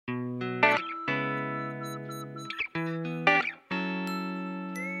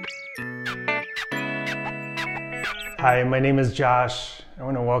Hi, my name is Josh. I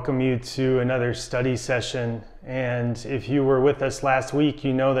want to welcome you to another study session. And if you were with us last week,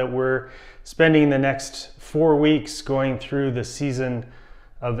 you know that we're spending the next 4 weeks going through the season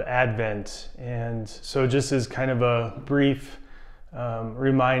of Advent. And so just as kind of a brief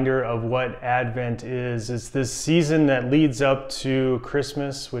reminder of what Advent is, it's this season that leads up to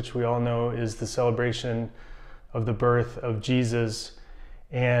Christmas, which we all know is the celebration of the birth of Jesus.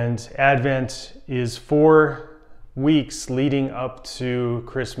 And Advent is 4 weeks leading up to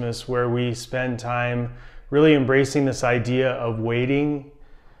Christmas, where we spend time really embracing this idea of waiting,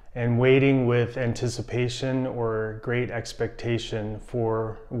 and waiting with anticipation or great expectation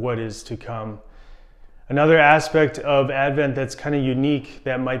for what is to come. Another aspect of Advent that's kind of unique,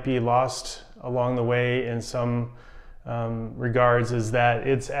 that might be lost along the way in some regards, is that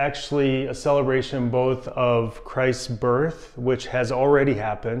it's actually a celebration both of Christ's birth, which has already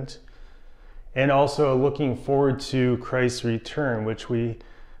happened, and also looking forward to Christ's return, which we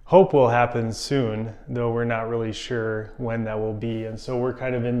hope will happen soon, though we're not really sure when that will be. And so we're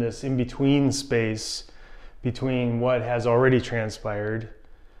kind of in this in-between space between what has already transpired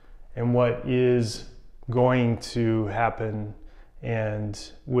and what is going to happen, and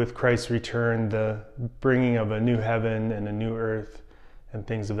with Christ's return, the bringing of a new heaven and a new earth and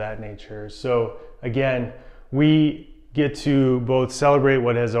things of that nature. So again, we get to both celebrate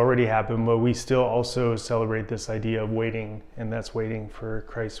what has already happened, but we still also celebrate this idea of waiting, and that's waiting for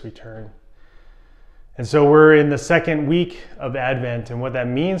Christ's return. And so we're in the second week of Advent, and what that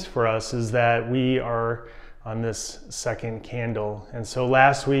means for us is that we are on this second candle. And so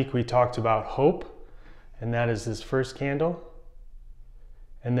last week we talked about hope, and that is this first candle.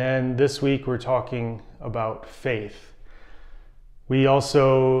 And then this week we're talking about faith. We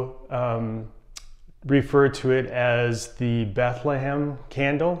also refer to it as the Bethlehem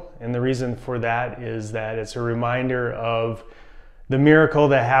candle, and the reason for that is that it's a reminder of the miracle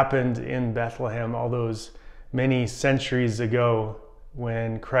that happened in Bethlehem all those many centuries ago,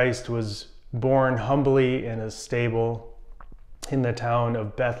 when Christ was born humbly in a stable in the town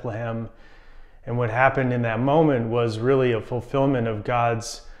of Bethlehem. And what happened in that moment was really a fulfillment of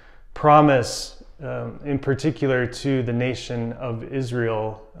God's promise, in particular to the nation of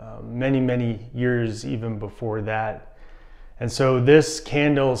Israel, many years even before that. And so this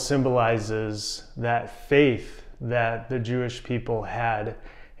candle symbolizes that faith that the Jewish people had.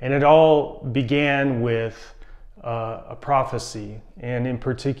 And it all began with a prophecy. And in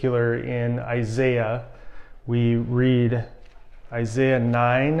particular in Isaiah, we read Isaiah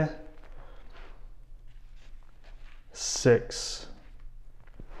 9:6.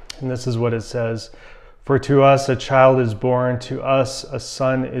 And this is what it says: "For to us a child is born, to us a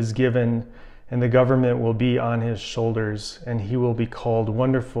son is given, and the government will be on his shoulders, and he will be called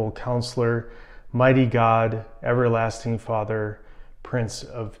Wonderful Counselor, Mighty God, Everlasting Father, Prince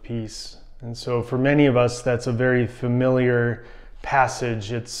of Peace." And so for many of us, that's a very familiar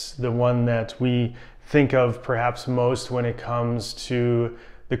passage. It's the one that we think of perhaps most when it comes to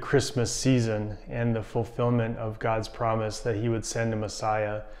the Christmas season and the fulfillment of God's promise that he would send a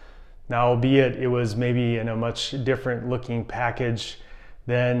Messiah. Now, albeit it was maybe in a much different looking package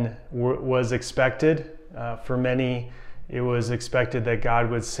than was expected. For many, it was expected that God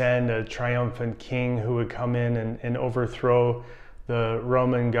would send a triumphant king who would come in and overthrow the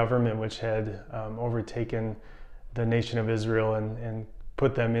Roman government, which had overtaken the nation of Israel and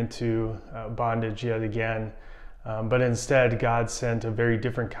put them into bondage yet again. But instead, God sent a very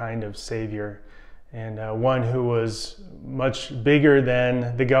different kind of Savior, and one who was much bigger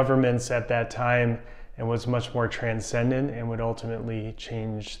than the governments at that time, and was much more transcendent and would ultimately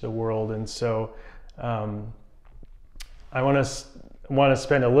change the world. And so I want to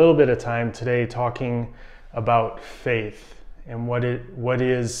spend a little bit of time today talking about faith and what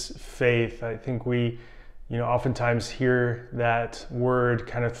is faith. I think we oftentimes hear that word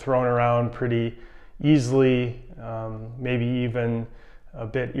kind of thrown around pretty easily, maybe even a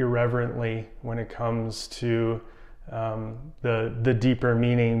bit irreverently when it comes to the deeper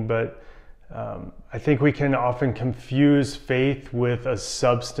meaning. But I think we can often confuse faith with a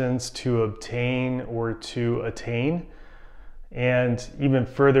substance to obtain or to attain. And even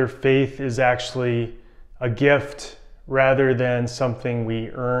further, faith is actually a gift rather than something we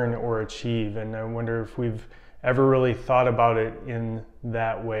earn or achieve. And I wonder if we've ever really thought about it in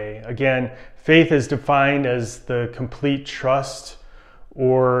that way. Again, faith is defined as the complete trust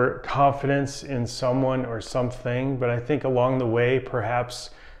or confidence in someone or something, but I think along the way, perhaps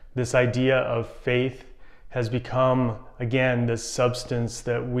this idea of faith has become, again, this substance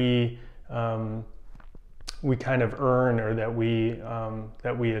that we kind of earn, or that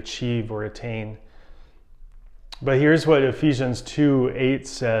we achieve or attain. But here's what Ephesians 2:8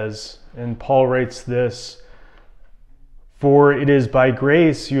 says, and Paul writes this: "For it is by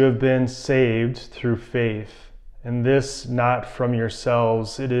grace you have been saved through faith, and this not from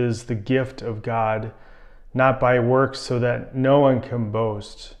yourselves, it is the gift of God, not by works, so that no one can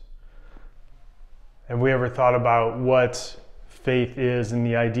boast." Have we ever thought about what faith is and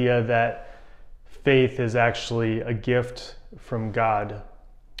the idea that faith is actually a gift from God?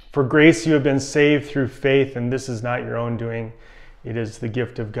 For grace you have been saved through faith, and this is not your own doing, it is the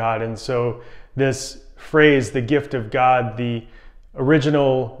gift of God. And so this phrase, the gift of God, the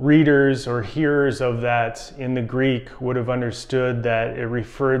original readers or hearers of that in the Greek would have understood that it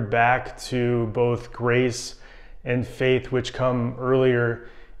referred back to both grace and faith, which come earlier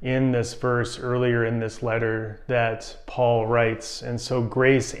in this verse, earlier in this letter that Paul writes. And so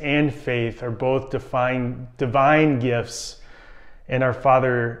grace and faith are both divine gifts, and our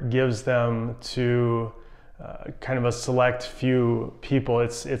Father gives them to kind of a select few people.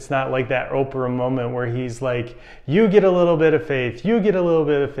 It's not like that Oprah moment where he's like, you get a little bit of faith, you get a little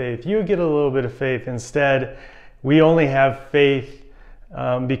bit of faith, you get a little bit of faith. Instead, we only have faith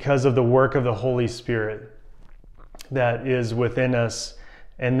because of the work of the Holy Spirit that is within us.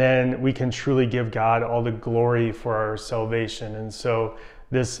 And then we can truly give God all the glory for our salvation. And so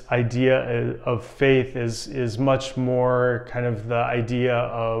this idea of faith is much more kind of the idea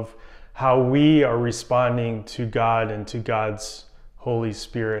of how we are responding to God and to God's Holy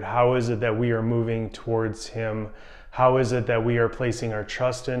Spirit. How is it that we are moving towards Him? How is it that we are placing our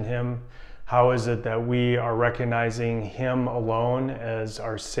trust in Him? How is it that we are recognizing Him alone as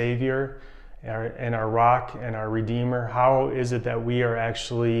our Savior and our rock and our Redeemer? How is it that we are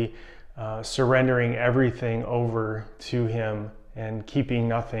actually surrendering everything over to Him and keeping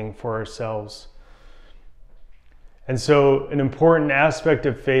nothing for ourselves? And so an important aspect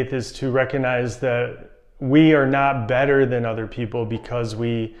of faith is to recognize that we are not better than other people because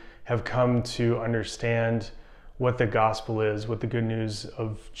we have come to understand what the gospel is, what the good news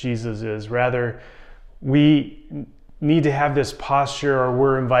of Jesus is. Rather, we need to have this posture, or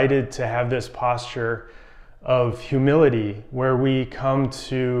we're invited to have this posture of humility, where we come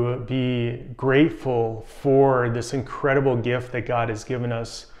to be grateful for this incredible gift that God has given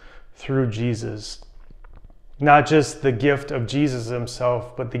us through Jesus. Not just the gift of Jesus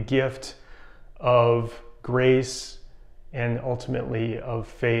Himself, but the gift of grace and ultimately of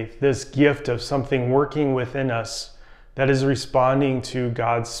faith. This gift of something working within us that is responding to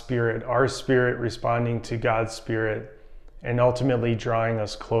God's Spirit, our spirit responding to God's Spirit, and ultimately drawing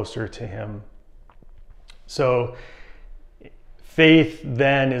us closer to Him. So faith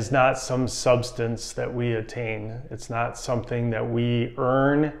then is not some substance that we attain. It's not something that we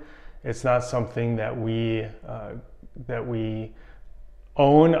earn. It's not something that we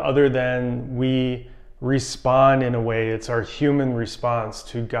own, other than we respond in a way. It's our human response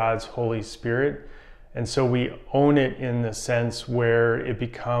to God's Holy Spirit. And so we own it in the sense where it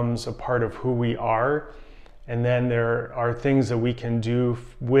becomes a part of who we are. And then there are things that we can do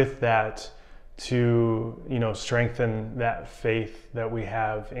with that to, strengthen that faith that we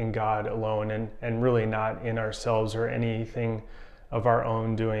have in God alone, and really not in ourselves or anything of our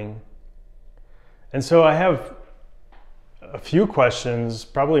own doing. And so I have a few questions,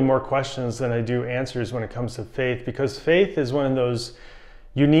 probably more questions than I do answers when it comes to faith, because faith is one of those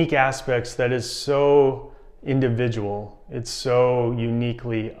unique aspects that is so individual. It's so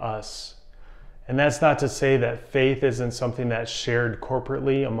uniquely us. And that's not to say that faith isn't something that's shared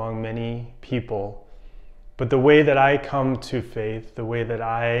corporately among many people. But the way that I come to faith, the way that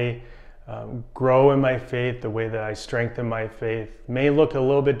I grow in my faith, the way that I strengthen my faith may look a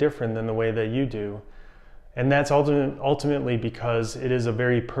little bit different than the way that you do. And that's ultimately because it is a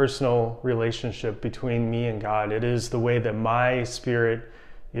very personal relationship between me and God. It is the way that my spirit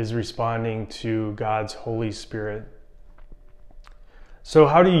is responding to God's Holy Spirit. So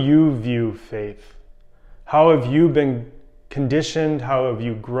how do you view faith? How have you been conditioned? How have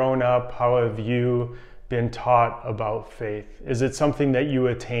you grown up? How have you been taught about faith? Is it something that you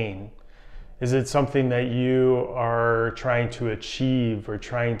attain? Is it something that you are trying to achieve or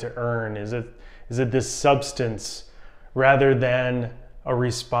trying to earn? Is it this substance rather than a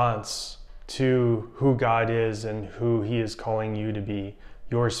response to who God is and who He is calling you to be,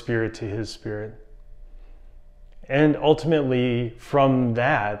 your spirit to His Spirit? And ultimately, from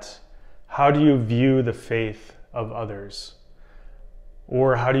that, how do you view the faith of others?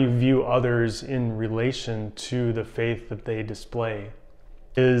 Or how do you view others in relation to the faith that they display?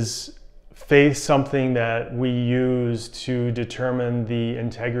 Is faith something that we use to determine the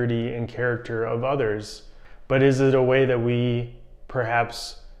integrity and character of others? But is it a way that we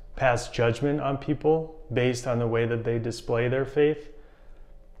perhaps pass judgment on people based on the way that they display their faith?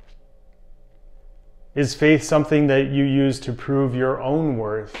 Is faith something that you use to prove your own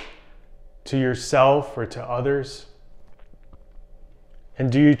worth to yourself or to others?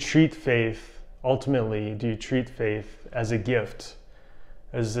 And do you treat faith, ultimately, do you treat faith as a gift,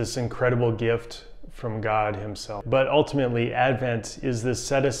 as this incredible gift from God himself? But ultimately, Advent is this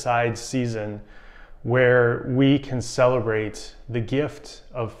set-aside season where we can celebrate the gift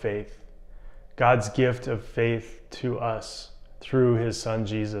of faith, God's gift of faith to us through his son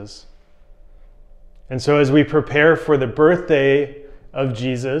Jesus. And so as we prepare for the birthday of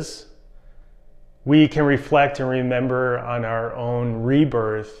Jesus, we can reflect and remember on our own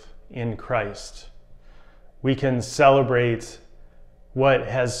rebirth in Christ. We can celebrate what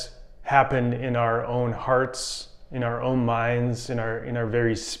has happened in our own hearts, in our own minds, in our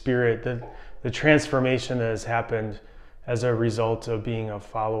very spirit, the transformation that has happened as a result of being a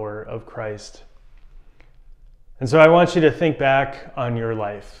follower of Christ. And so I want you to think back on your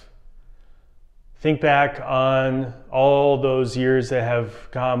life. Think back on all those years that have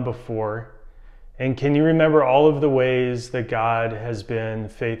gone before, and can you remember all of the ways that God has been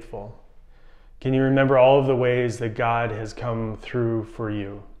faithful? Can you remember all of the ways that God has come through for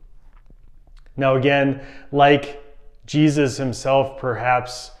you? Now again, like Jesus himself,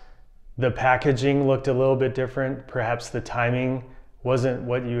 perhaps the packaging looked a little bit different. Perhaps the timing wasn't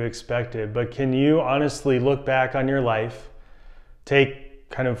what you expected, but can you honestly look back on your life, take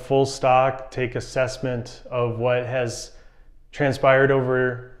kind of full stock, take assessment of what has transpired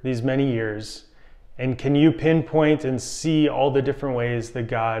over these many years, and can you pinpoint and see all the different ways that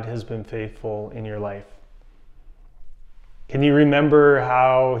God has been faithful in your life? Can you remember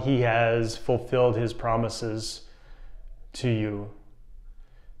how he has fulfilled his promises to you?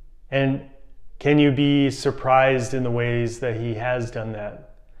 And can you be surprised in the ways that he has done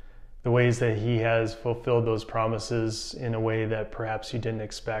that? The ways that he has fulfilled those promises in a way that perhaps you didn't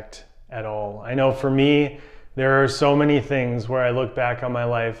expect at all. I know for me, there are so many things where I look back on my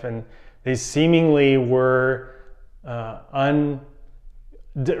life and they seemingly were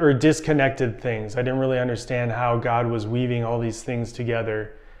disconnected things. I didn't really understand how God was weaving all these things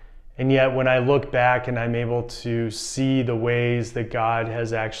together. And yet when I look back and I'm able to see the ways that God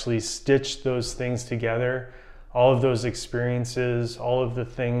has actually stitched those things together, all of those experiences, all of the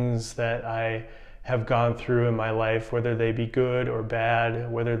things that I have gone through in my life, whether they be good or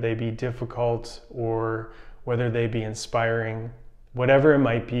bad, whether they be difficult or whether they be inspiring, whatever it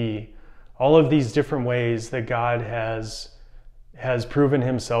might be, all of these different ways that God has proven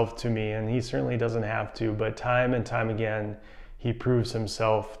himself to me, and he certainly doesn't have to, but time and time again, he proves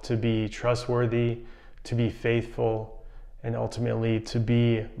himself to be trustworthy, to be faithful, and ultimately to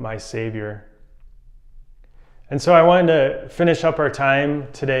be my Savior. And so I wanted to finish up our time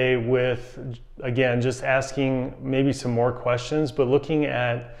today with, again, just asking maybe some more questions, but looking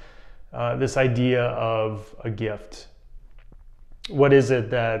at this idea of a gift. What is it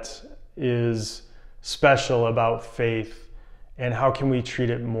that is special about faith, and how can we treat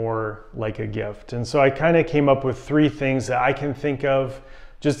it more like a gift? And so I kind of came up with 3 things that I can think of,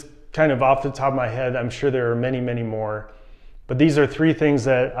 just kind of off the top of my head. I'm sure there are many, many more. But these are 3 things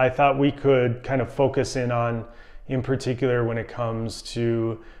that I thought we could kind of focus in on in particular when it comes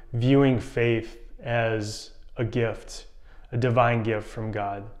to viewing faith as a gift, a divine gift from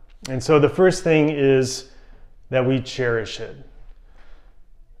God. And so the first thing is that we cherish it.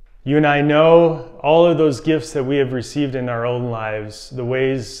 You and I know all of those gifts that we have received in our own lives, the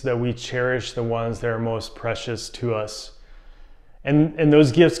ways that we cherish the ones that are most precious to us. And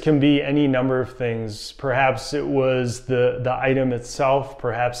those gifts can be any number of things. Perhaps it was the item itself.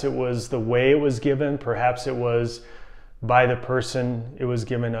 Perhaps it was the way it was given. Perhaps it was by the person it was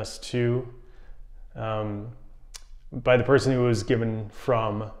given us to, by the person who it was given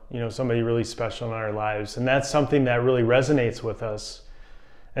from, somebody really special in our lives. And that's something that really resonates with us.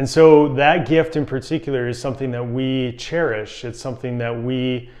 And so that gift in particular is something that we cherish. It's something that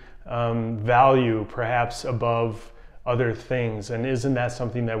we value perhaps above other things. And isn't that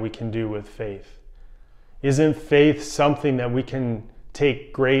something that we can do with faith? Isn't faith something that we can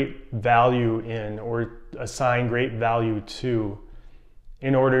take great value in or assign great value to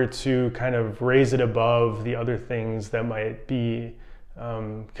in order to kind of raise it above the other things that might be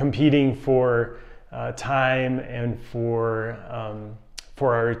competing for time and for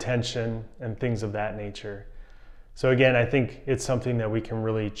our attention and things of that nature? So again, I think it's something that we can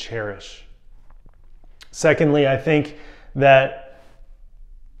really cherish. Secondly, I think that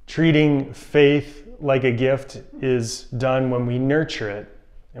treating faith like a gift is done when we nurture it.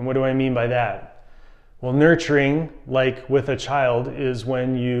 And what do I mean by that? Well, nurturing, like with a child, is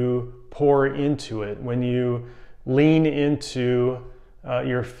when you pour into it, when you lean into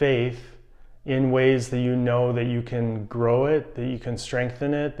your faith in ways that you know that you can grow it, that you can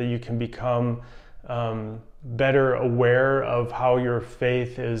strengthen it, that you can become better aware of how your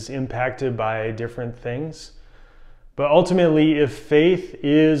faith is impacted by different things. But ultimately, if faith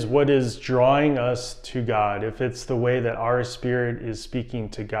is what is drawing us to God, if it's the way that our spirit is speaking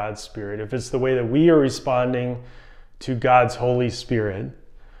to God's Spirit, if it's the way that we are responding to God's Holy Spirit,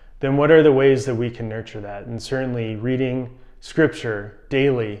 then what are the ways that we can nurture that? And certainly reading Scripture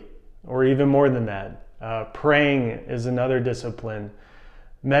daily, or even more than that. Praying is another discipline.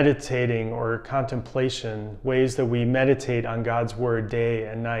 Meditating or contemplation, ways that we meditate on God's Word day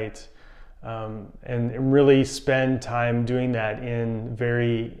and night. And really spend time doing that in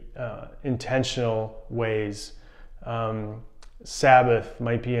very intentional ways. Sabbath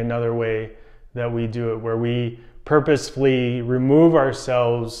might be another way that we do it, where we purposefully remove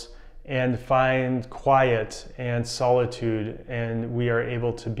ourselves and find quiet and solitude, and we are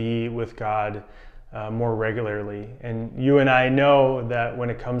able to be with God more regularly. And you and I know that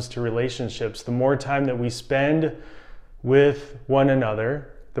when it comes to relationships, the more time that we spend with one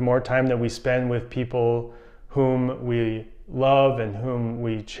another, the more time that we spend with people whom we love and whom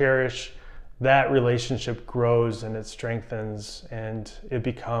we cherish, that relationship grows and it strengthens, and it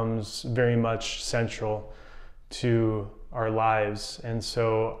becomes very much central to our lives. And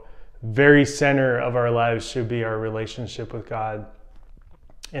so very center of our lives should be our relationship with God.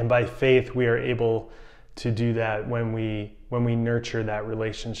 And by faith, we are able to do that when we nurture that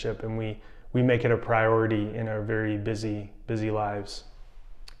relationship, and we make it a priority in our very busy lives.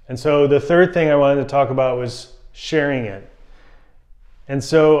 And so the third thing I wanted to talk about was sharing it. And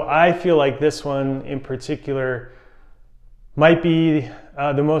so I feel like this one in particular might be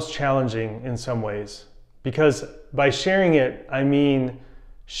the most challenging in some ways, because by sharing it, I mean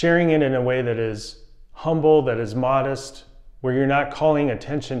sharing it in a way that is humble, that is modest, where you're not calling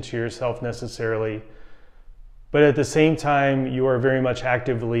attention to yourself necessarily, but at the same time, you are very much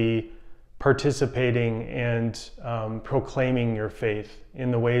actively participating and proclaiming your faith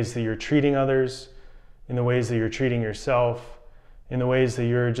in the ways that you're treating others, in the ways that you're treating yourself, in the ways that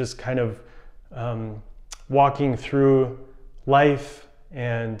you're just kind of walking through life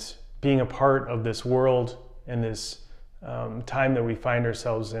and being a part of this world and this time that we find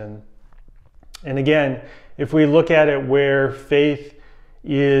ourselves in. And again, if we look at it where faith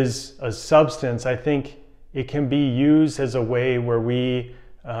is a substance, I think it can be used as a way where we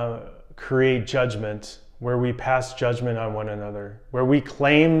create judgment, where we pass judgment on one another, where we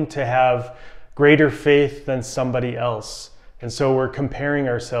claim to have greater faith than somebody else. And so we're comparing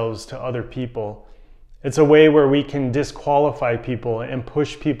ourselves to other people. It's a way where we can disqualify people and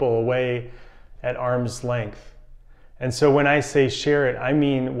push people away at arm's length. And so when I say share it, I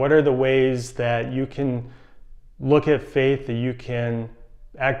mean, what are the ways that you can look at faith, that you can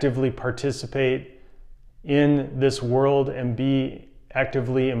actively participate in this world and be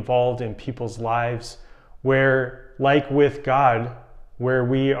actively involved in people's lives, where, like with God, where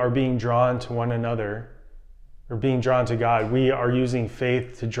we are being drawn to one another, or being drawn to God, we are using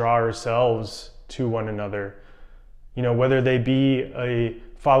faith to draw ourselves to one another. You know, whether they be a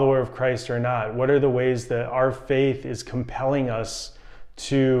follower of Christ or not, what are the ways that our faith is compelling us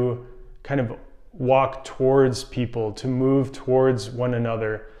to kind of walk towards people, to move towards one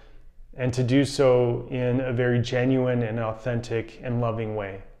another, and to do so in a very genuine and authentic and loving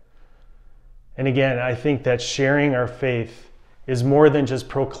way. And again, I think that sharing our faith is more than just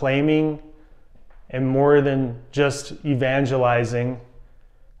proclaiming, and more than just evangelizing,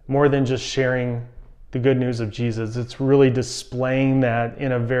 more than just sharing the good news of Jesus. It's really displaying that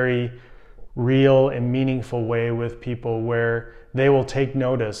in a very real and meaningful way with people, where they will take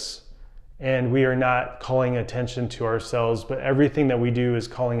notice. And we are not calling attention to ourselves, but everything that we do is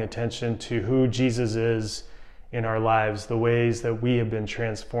calling attention to who Jesus is in our lives, the ways that we have been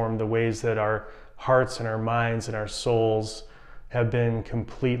transformed, the ways that our hearts and our minds and our souls have been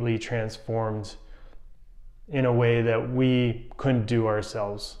completely transformed in a way that we couldn't do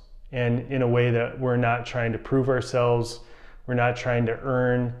ourselves, and in a way that we're not trying to prove ourselves, we're not trying to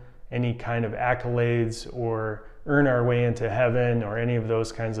earn any kind of accolades or earn our way into heaven or any of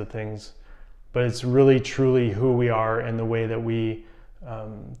those kinds of things. But it's really truly who we are and the way that we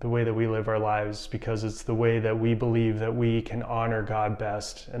live our lives, because it's the way that we believe that we can honor God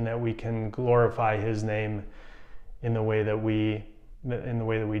best, and that we can glorify His name in the way that we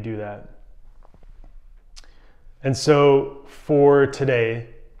do that. And so for today,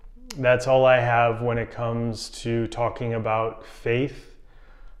 that's all I have when it comes to talking about faith.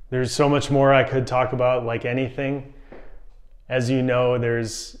 There's so much more I could talk about, like anything. as you know,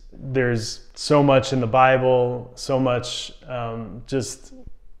 there's so much in the Bible, so much just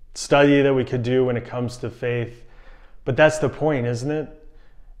study that we could do when it comes to faith. But that's the point, isn't it?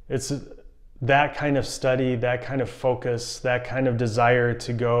 It's that kind of study, that kind of focus, that kind of desire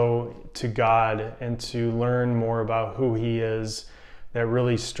to go to God and to learn more about who He is that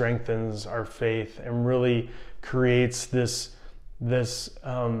really strengthens our faith and really creates this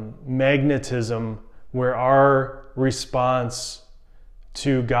magnetism where our response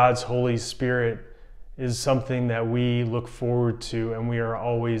to God's Holy Spirit is something that we look forward to and we are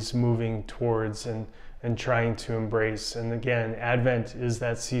always moving towards and trying to embrace. And again, Advent is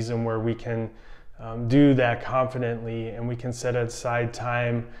that season where we can do that confidently, and we can set aside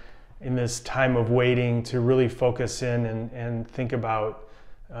time in this time of waiting to really focus in and think about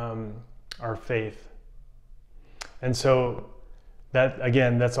our faith. And so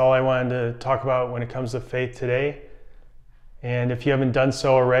that's all I wanted to talk about when it comes to faith today. And if you haven't done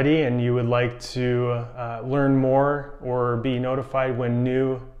so already and you would like to learn more or be notified when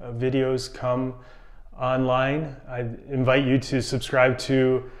new videos come online, I invite you to subscribe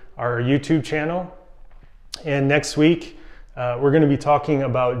to our YouTube channel. And next week, we're going to be talking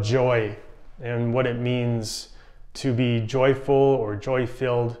about joy and what it means to be joyful or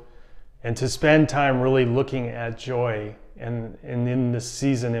joy-filled, and to spend time really looking at joy, and in this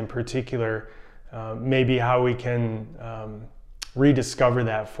season in particular, maybe how we can rediscover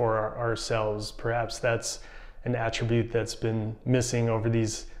that for ourselves. Perhaps that's an attribute that's been missing over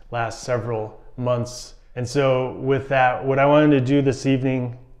these last several months. And so with that, what I wanted to do this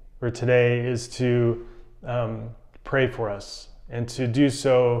evening or today is to pray for us, and to do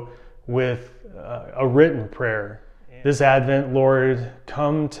so with a written prayer. This Advent, Lord,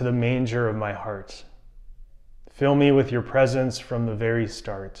 come to the manger of my heart. Fill me with your presence from the very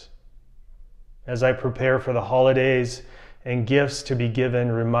start. As I prepare for the holidays and gifts to be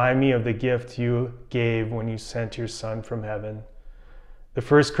given, remind me of the gift you gave when you sent your Son from heaven. The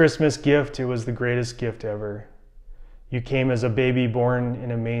first Christmas gift, it was the greatest gift ever. You came as a baby born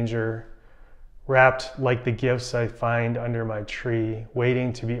in a manger, wrapped like the gifts I find under my tree,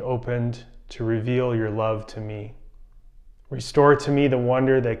 waiting to be opened to reveal your love to me. Restore to me the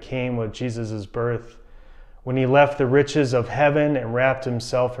wonder that came with Jesus' birth, when he left the riches of heaven and wrapped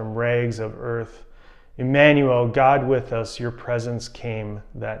himself in rags of earth. Emmanuel, God with us, your presence came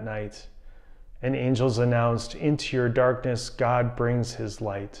that night. And angels announced, into your darkness God brings his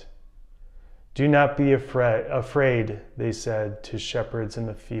light. Do not be afraid, they said to shepherds in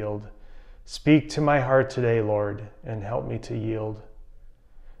the field. Speak to my heart today, Lord, and help me to yield.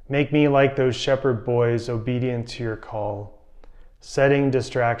 Make me like those shepherd boys, obedient to your call. Setting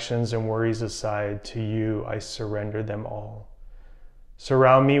distractions and worries aside, to you I surrender them all.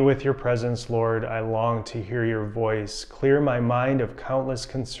 Surround me with your presence, Lord. I long to hear your voice. Clear my mind of countless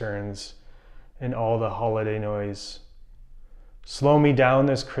concerns and all the holiday noise. Slow me down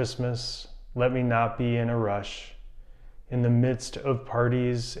this Christmas. Let me not be in a rush. In the midst of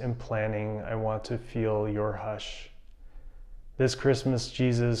parties and planning, I want to feel your hush. This Christmas,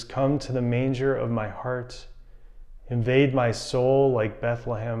 Jesus, come to the manger of my heart. Invade my soul like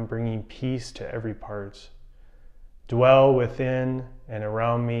Bethlehem, bringing peace to every part. Dwell within and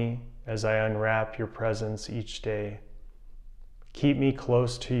around me as I unwrap your presence each day. Keep me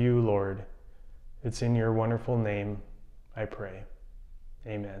close to you, Lord. It's in your wonderful name I pray.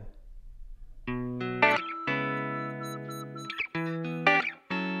 Amen.